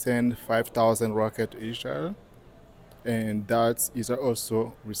sent 5,000 rockets to Israel, and that Israel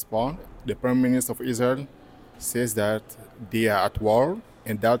also respond. The Prime Minister of Israel says that they are at war,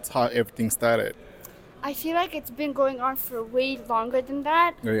 and that's how everything started. I feel like it's been going on for way longer than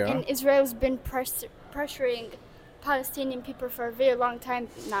that. Yeah. And Israel's been pressuring Palestinian people for a very long time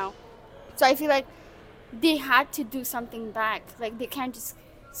now. So I feel like they had to do something back. Like they can't just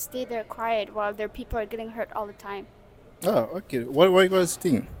stay there quiet while their people are getting hurt all the time. Oh, okay. What do you guys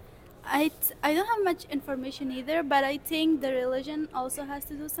think? I don't have much information either, but I think the religion also has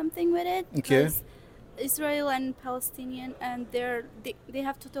to do something with it. Okay. Because Israel and Palestinian, and they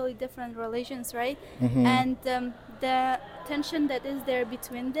have totally different religions, right? And the tension that is there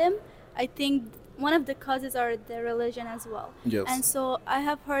between them, I think one of the causes are the religion as well. Yes. And so I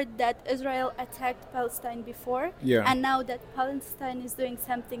have heard that Israel attacked Palestine before, Yeah. and now that Palestine is doing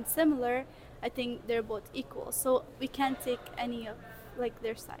something similar, I think they're both equal. So we can't take any of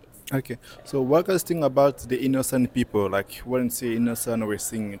their sides. Okay, so what guys think about the innocent people? Like, when we say innocent, we're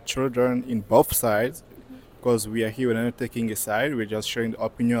seeing children in both sides, because we are here, we're not taking a side, we're just sharing the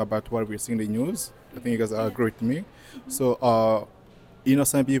opinion about what we're seeing in the news. I think you guys agree with me. So,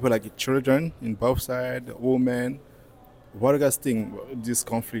 innocent people like children in both sides, women, what do you guys think this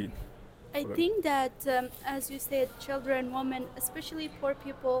conflict? I think that, as you said, children, women, especially poor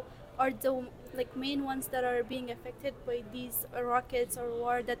people, are the main ones that are being affected by these rockets or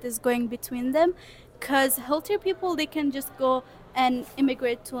war that is going between them. Because healthier people, they can just go and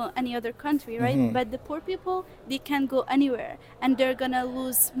immigrate to any other country, right? But the poor people, they can't go anywhere, and they're gonna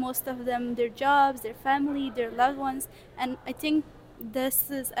lose, most of them, their jobs, their family, their loved ones. And I think this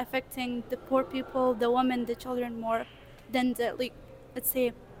is affecting the poor people, the women, the children more than the let's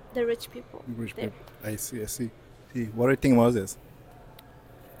say the rich people. Rich there. people. I see. See, what do you think, Moses?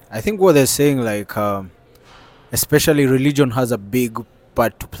 I think what they're saying, especially religion has a big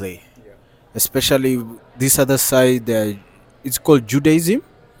part to play. Especially this other side, it's called Judaism.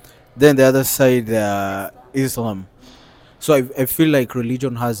 Then the other side, Islam. So I feel like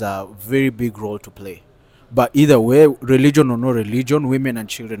religion has a very big role to play. But either way, religion or no religion, women and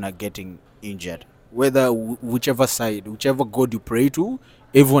children are getting injured. Whether whichever side, whichever God you pray to,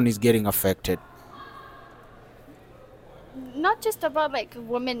 everyone is getting affected. Not just about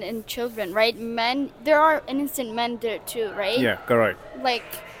women and children, right? Men, there are innocent men there too, right? Yeah, correct.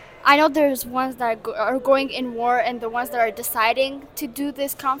 I know there's ones that are going in war, and the ones that are deciding to do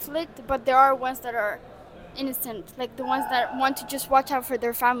this conflict, but there are ones that are innocent, like the ones that want to just watch out for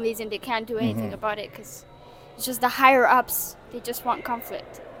their families and they can't do anything about it because it's just the higher ups, they just want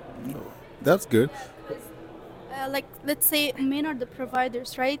conflict. That's good. Let's say men are the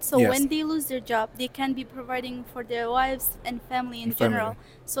providers, right? So Yes. when they lose their job, they can be providing for their wives and family in And family. general.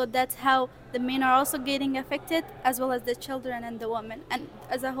 So that's how the men are also getting affected, as well as the children and the women, and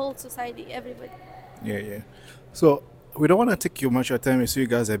as a whole society, everybody. Yeah. So we don't want to take you much of your time. So you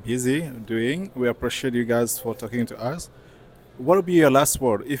guys are busy doing. We appreciate you guys for talking to us. What would be your last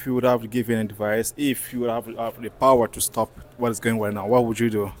word if you would have given advice? If you would have the power to stop what is going on right now, what would you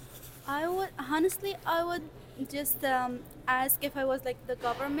do? I would just ask, if I was the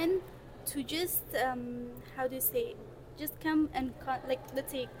government, to just how do you say, just come and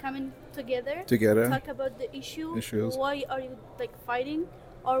let's say coming together, talk about the Issues. Why are you fighting,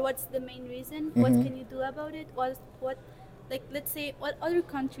 or what's the main reason? What can you do about it? What let's say what other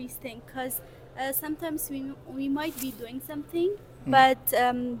countries think? Because sometimes we might be doing something, but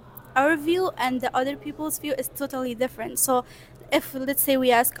our view and the other people's view is totally different. So if let's say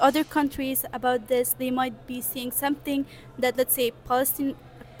we ask other countries about this, they might be seeing something that, let's say,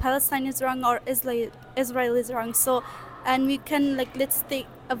 Palestine is wrong or Israel is wrong. So, and we can, like, let's take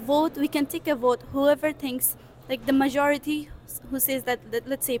a vote. We can take a vote. Whoever thinks, like the majority who says that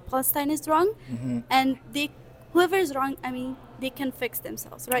let's say Palestine is wrong, and whoever is wrong, I mean, they can fix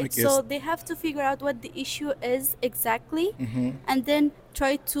themselves, right? Okay, So they have to figure out what the issue is exactly, and then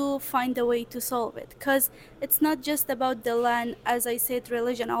try to find a way to solve it. Because it's not just about the land. As I said,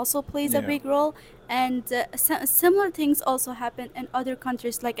 religion also plays a Yeah. big role, and similar things also happen in other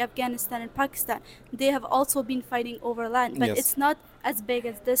countries like Afghanistan and Pakistan. They have also been fighting over land, but Yes. it's not as big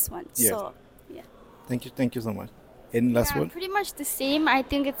as this one. Yes. So, yeah. Thank you so much. Any last Yeah, one? pretty much the same. I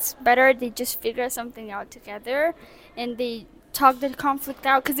think it's better they just figure something out together and they talk the conflict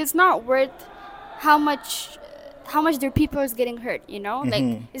out, because it's not worth how much their people is getting hurt, you know?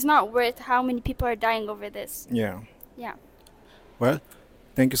 Like, it's not worth how many people are dying over this. Yeah. Yeah. Well,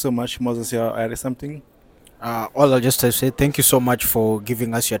 thank you so much, Moses. You added something? All I'll just say, thank you so much for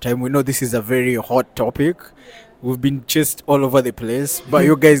giving us your time. We know this is a very hot topic. We've been chased all over the place, but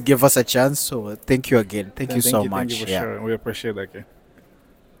you guys gave us a chance. So thank you again. Thank you so much. Thank you for Yeah. sharing. We appreciate that. Okay.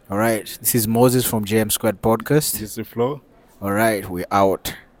 All right. This is Moses from JM Squad Podcast. This is the flow. All right. We're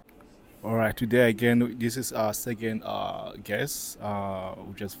out. All right, today again, this is our second guest,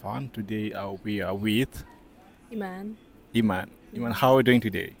 which is fun. Today we are with Iman, Iman. Iman, how are you doing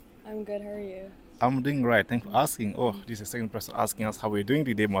today? I'm good. How are you? I'm doing right. Thanks for asking. Oh, this is the second person asking us how we're doing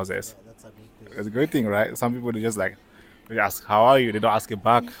today, Moses. It's a good thing, right? Some people they just like they ask how are you. They don't ask you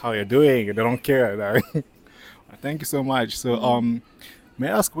back how you're doing. They don't care. Like, thank you so much. So may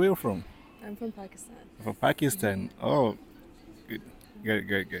I ask where you're from? I'm from Pakistan. From Pakistan. Oh,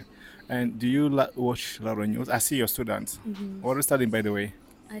 good. And do you watch a lot of news? I see your students. What are you studying, by the way?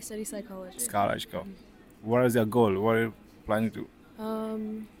 I study psychology. Scholarship. What is your goal? What are you planning to?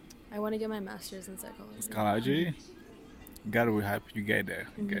 I want to get my master's in psychology. Scholarship. God will help you get there.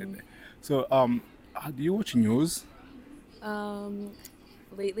 So, do you watch news?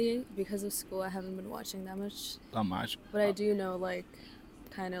 Lately, because of school, I haven't been watching that much, Not much. but I do know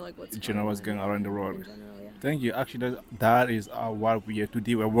kind of what's In general, what's going on around the world. In general, yeah. Thank you. Actually, that is what we are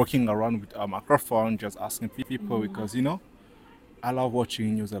today. We're walking around with a microphone, just asking people because I love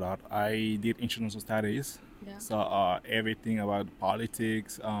watching news a lot. I did international studies, Yeah. so everything about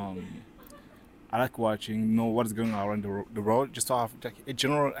politics. I like watching, know what's going on around the world, just to have like a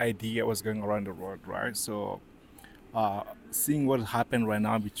general idea what's going around the world, right? So, seeing what happened right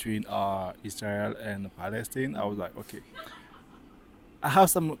now between Israel and Palestine, I was like, okay, I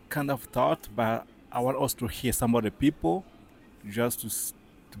have some kind of thought, but I want us to hear some of the people, just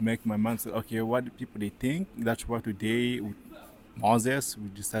to make my mind say, okay, what do people they think? That's why today with Moses we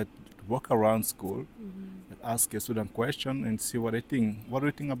decided to walk around school, and ask a student question and see what they think. What do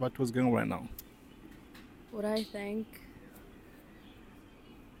you think about what's going on right now? What I think,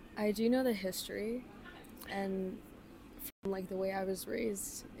 I do know the history, and from the way I was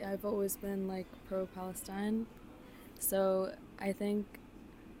raised, I've always been pro-Palestine. So I think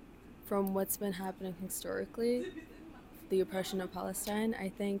from what's been happening historically, the oppression of Palestine, I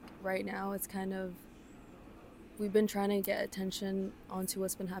think right now it's we've been trying to get attention onto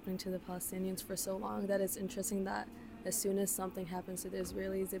what's been happening to the Palestinians for so long that it's interesting that as soon as something happens to the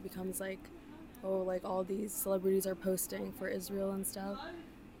Israelis, it becomes all these celebrities are posting for Israel and stuff.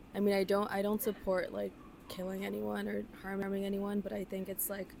 I mean, I don't support killing anyone or harming anyone, but I think it's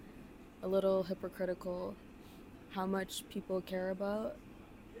a little hypocritical how much people care about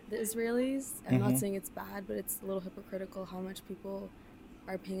the Israelis. I'm not saying it's bad, but it's a little hypocritical how much people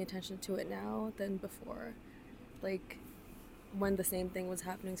are paying attention to it now than before. When the same thing was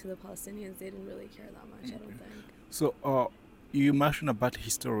happening to the Palestinians, they didn't really care that much, I don't think. So, you mentioned about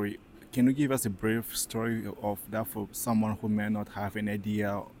history. Can you give us a brief story of that for someone who may not have an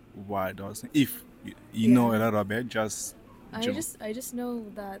idea why those? If you know a little bit, just. I just know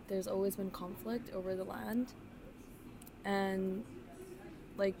that there's always been conflict over the land, and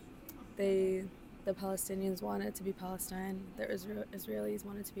the Palestinians want it to be Palestine, the Israelis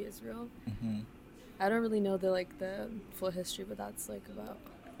want it to be Israel. I don't really know the full history, but that's about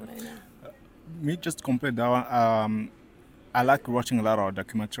what I know. Me just compare that one. I like watching a lot of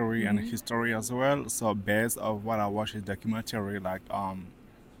documentary and history as well. So based of what I watch is documentary,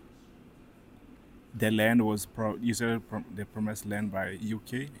 the land was usually the promised land by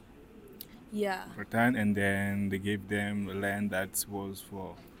UK. Yeah, Britain, and then they gave them land that was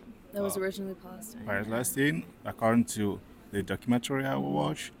for that was originally Palestine. Palestine, according to the documentary I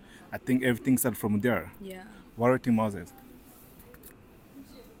watched. I think everything started from there. Yeah. What do you think, Moses?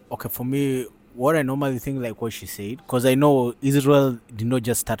 Okay, for me, what I normally think, like what she said, because I know Israel did not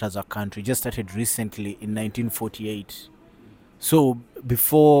just start as a country, just started recently in 1948. So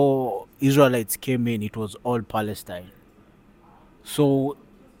before Israelites came in, it was all Palestine. So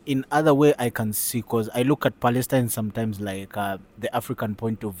in other way, I can see, because I look at Palestine sometimes like the African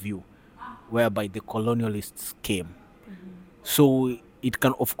point of view, whereby the colonialists came. So it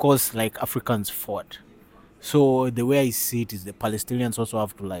can, of course, like Africans fought. So the way I see it is the Palestinians also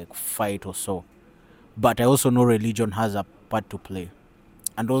have to like fight or so. But I also know religion has a part to play,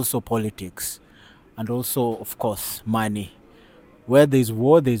 and also politics, and also, of course, money. Where there's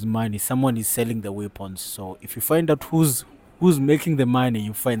war, there's money. Someone is selling the weapons. So if you find out who's making the money,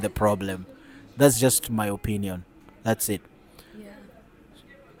 you find the problem. That's just my opinion. That's it. Yeah,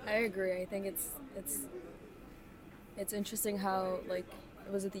 I agree. I think it's interesting how, like,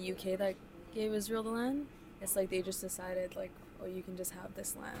 was it the UK that gave Israel the land? It's like they just decided, like, oh, you can just have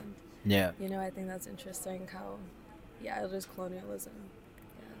this land. Yeah. You know, I think that's interesting how, yeah, it is colonialism.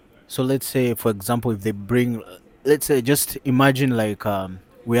 So let's say, for example, if they bring, let's say, just imagine like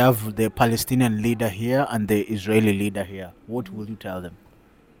we have the Palestinian leader here and the Israeli leader here. What will you tell them?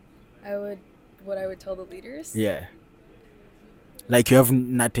 What I would tell the leaders? Yeah. Like you have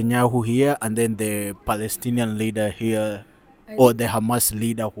Netanyahu here and then the Palestinian leader here, or the Hamas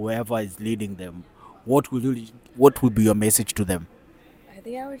leader, whoever is leading them. What will be your message to them? I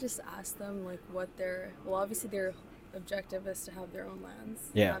think I would just ask them like what obviously their objective is to have their own lands,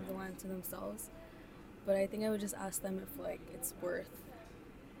 Yeah. have the land to themselves. But I think I would just ask them if like it's worth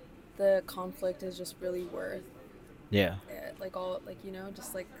the conflict is just really worth Yeah. it, like all like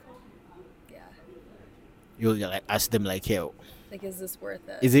just like You'll like ask them like, yo, like is this worth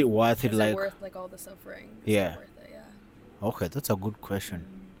it? is it worth it? Is Like, it worth like all the suffering? Is Yeah. it worth it? Yeah. okay, that's a good question.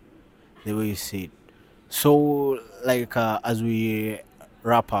 The way you see it. So, like, as we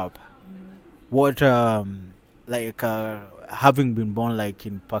wrap up, what, having been born like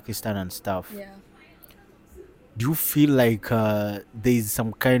in Pakistan and stuff, Yeah. do you feel like there's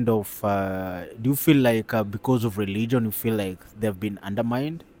some kind of, do you feel like because of religion, you feel like they've been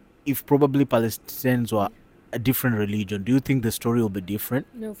undermined? If probably Palestinians were a different religion, do you think the story will be different?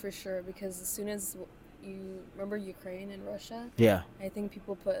 No, for sure. Because as soon as you remember Ukraine and Russia, Yeah, I think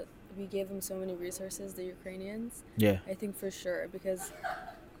we gave them so many resources, the Ukrainians. yeah, I think for sure, because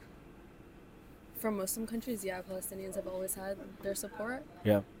from Muslim countries, yeah, Palestinians have always had their support.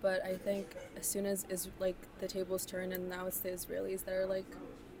 yeah, But I think as soon as the tables turn and now it's the Israelis that are like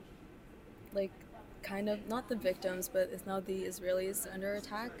kind of not the victims, but it's now the Israelis under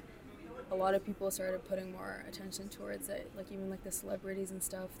attack. A lot of people started putting more attention towards it. Like even like the celebrities and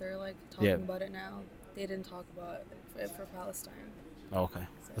stuff, they're like talking Yeah. about it now. They didn't talk about it for Palestine. okay,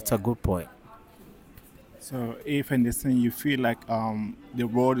 that's a good point. So, if I understand, you feel like the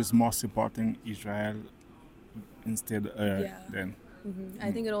world is more supporting Israel instead Yeah. than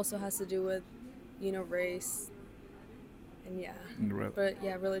I think it also has to do with, race, and but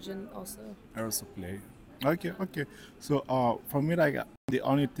yeah, religion also. also play. Okay. So, for me, like the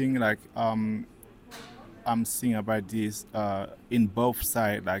only thing like I'm seeing about this in both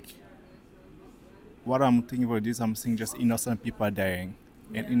sides, like what I'm thinking about this, I'm seeing just innocent people dying.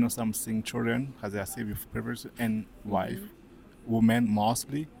 And innocent, I'm seeing children, as I said before, and wife, women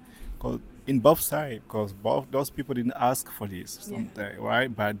mostly, because in both sides, because both those people didn't ask for this, sometimes,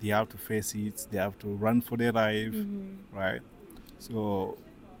 right? But they have to face it, they have to run for their life, right? So,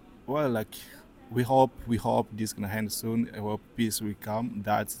 well, like we hope this gonna end soon. I hope peace will come.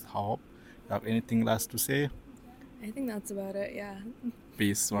 That's hope. You have anything last to say? I think that's about it. Yeah.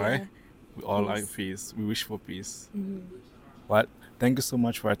 Peace, right? Yeah. We all like peace. We wish for peace. Well, thank you so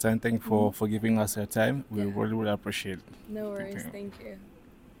much for your time. Thank you for giving us your time. We really appreciate it. No worries. you. Thank you.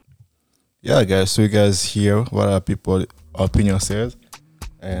 Yeah, guys. So you guys hear what our people opinion says,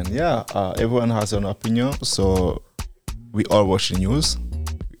 and everyone has an opinion. So we all watch the news.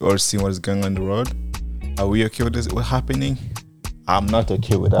 We all see what is going on in the world. Are we okay with this? What's happening? I'm not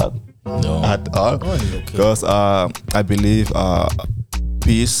okay with that. No. At all. Because I believe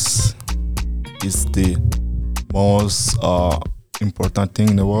peace is the most important thing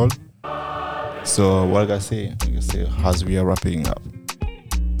in the world. So what I gotta say, as we are wrapping up.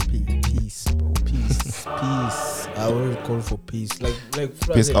 Peace, bro. Peace. I always call for peace. Like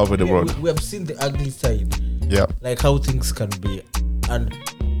Peace over the world. We have seen the ugly side. Yeah. Like how things can be. And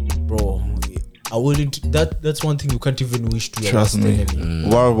bro, I wouldn't that's one thing you can't even wish to. Trust me.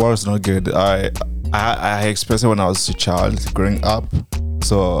 War is not good. I experienced it when I was a child growing up.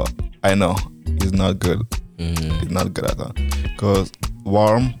 So I know it's not good. It's not good at all. Because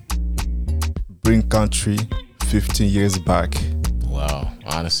war bring country 15 years back. Wow,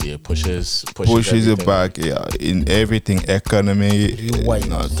 honestly, it pushes Pushes everything. it back, yeah, in everything, economy, Rewind.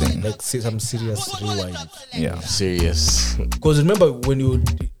 nothing. Like some serious rewind. Yeah. Serious. Because remember, when you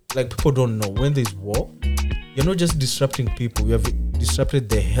like, people don't know when there's war, you're not just disrupting people. You have disrupted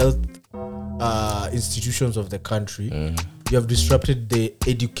the health institutions of the country. You have disrupted the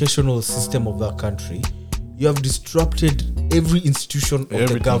educational system of that country. You have disrupted every institution of the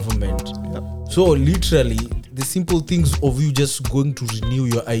Everything. government. Yep. So literally, the simple things of you just going to renew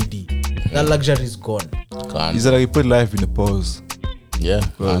your ID, that luxury is gone. Gone. It's like you put life in a pause. Yeah,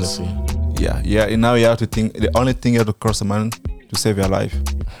 Because- honestly. Yeah. And now you have to think. The only thing you have to cross a man to save your life.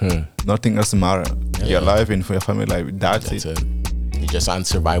 Nothing else matter. Your life and for your family life. That's That's it. it. You're just on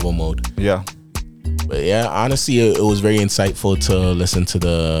survival mode. Yeah. But yeah, honestly, it was very insightful to listen to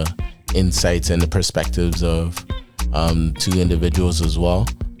the insights and the perspectives of two individuals as well.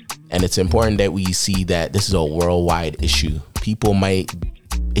 And it's important that we see that this is a worldwide issue. People might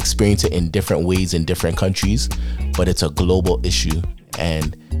experience it in different ways in different countries, but it's a global issue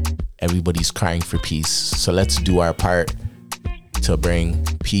and everybody's crying for peace. So let's do our part to bring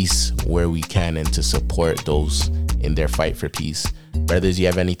peace where we can and to support those in their fight for peace. Brothers, you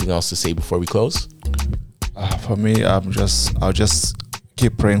have anything else to say before we close? For me, I'll just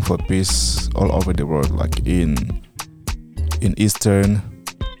keep praying for peace all over the world, like in Eastern,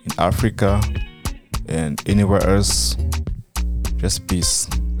 in Africa, and anywhere else. Just peace.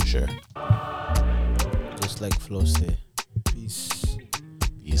 For sure. Just like Flo say, peace.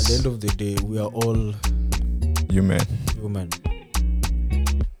 At Peace. the end of the day, we are all Human. human.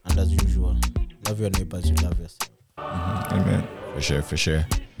 And as usual, love your neighbors, you love yourself. Amen. For sure.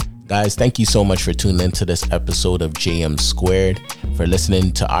 Guys, thank you so much for tuning into this episode of JM Squared, for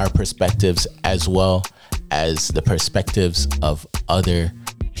listening to our perspectives as well as the perspectives of other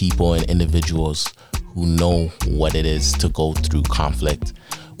people and individuals who know what it is to go through conflict.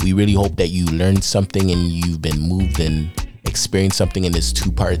 We really hope that you learned something and you've been moved and experienced something in this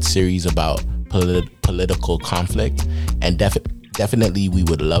 2-part series about political conflict. And definitely we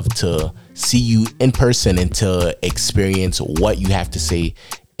would love to see you in person and to experience what you have to say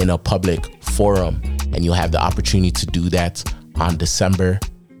in a public forum. And you'll have the opportunity to do that on December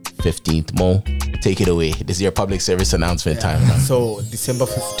 15th. Mo, take it away. This is your public service announcement time. So December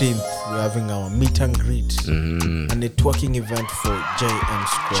 15th, we're having our meet and greet, a networking event for JM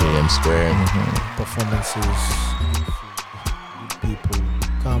Square. JM Square. Performances, good people,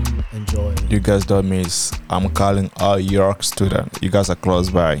 come enjoy. You guys don't miss. I'm calling all York students. You guys are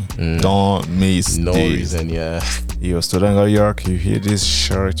close by. Don't miss No this. reason, yeah. You're a student of York. You hear this,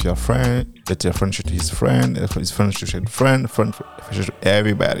 share it to your friend. Let your friend share to his friend. If his friend should share to friend share to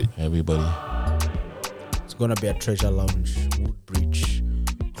everybody. Everybody. It's gonna be a treasure lounge, Woodbridge,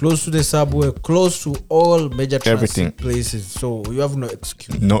 close to the subway, close to all major transit Everything. places. So you have no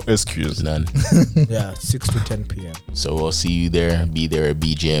excuse. No excuse. None. Yeah, 6 to 10 p.m. So we'll see you there. Be there at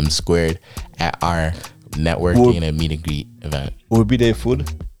BJM Squared at our networking and meet and greet event. Will be there food?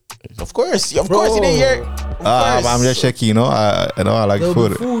 Of course, you didn't hear. I'm just checking. You know, I know I like There'll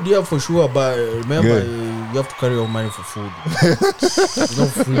food. be food, yeah, for sure. But remember, Good. you have to carry your money for food. It's not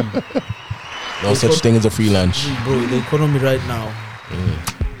free, No such thing as a free lunch. bro. The economy right now.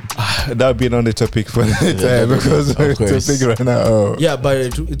 That being on the topic for the time because Of we're course. topic right now. Oh. Yeah, but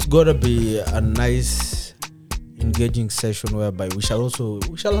it's gotta be a nice, engaging session whereby we shall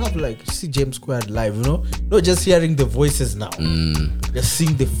have like see James Squared live. You know, not just hearing the voices now, just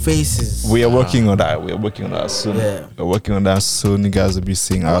seeing the faces. We are working on that. We are working on that soon. Yeah. We're working on that soon. You guys will be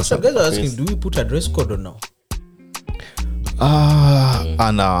seeing us. So guys are asking, do we put a dress code or no?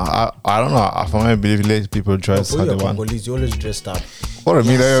 I know. I don't know. For my belief, let people dress For how you they want. Congolese, you always dressed up. What I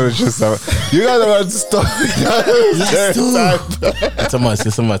mean, I was just you guys are about to stop. It's a must.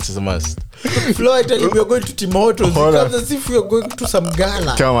 It's a must. Flo, I tell you, we are going to Tim Hortons. It Hold on. comes as if we are going to some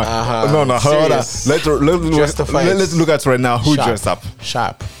gala. Come on. No, hold on. Serious. Let's look at right now who Shop. dressed up.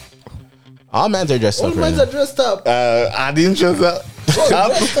 Shop. All men's are dressed All up. men Right are dressed up. I didn't dress up.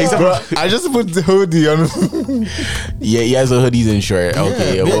 Bro, I just put the hoodie on. Yeah, he has a hoodies and shirt.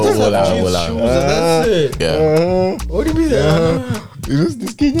 Okay, yeah, we we'll just have allow. jeans, We'll allow. shoes, and that's it. Yeah. What do you mean? You know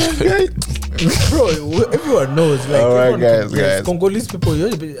this Kenyan guy? Bro, everyone knows. Like, All right, everyone can guys, dress. guys. Congolese people,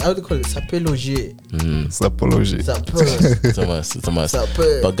 how do they call it? Sapé loger. It's apology. Sapé. It's a must. It's a must.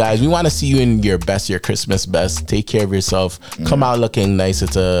 Sapé. But guys, we want to see you in your best, your Christmas best. Take care of yourself. Come out looking nice.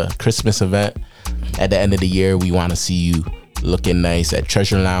 It's a Christmas event. At the end of the year, we want to see you looking nice at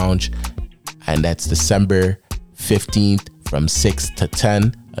Treasure Lounge. And that's December 15th from 6 to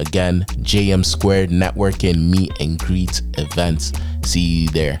 10. Again, JM Squared Networking Meet and Greet events. See you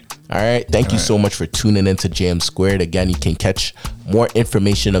there. All right. Thank you so much for tuning in to JM Squared. Again, you can catch more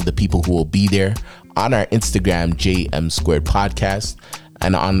information of the people who will be there on our Instagram, JM Squared Podcast,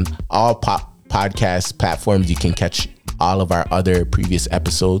 and on all podcast platforms. You can catch all of our other previous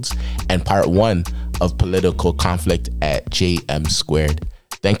episodes and part 1 of Political Conflict at JM Squared.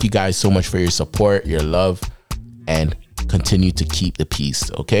 Thank you guys so much for your support, your love, and continue to keep the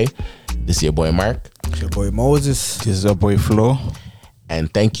peace, okay? This is your boy Mark. It's your boy Moses. This is your boy Flo.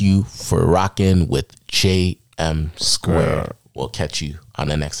 And thank you for rocking with JM Squared. We'll catch you on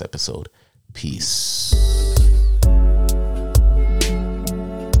the next episode. Peace.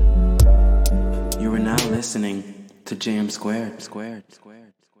 You are now listening to JM Squared.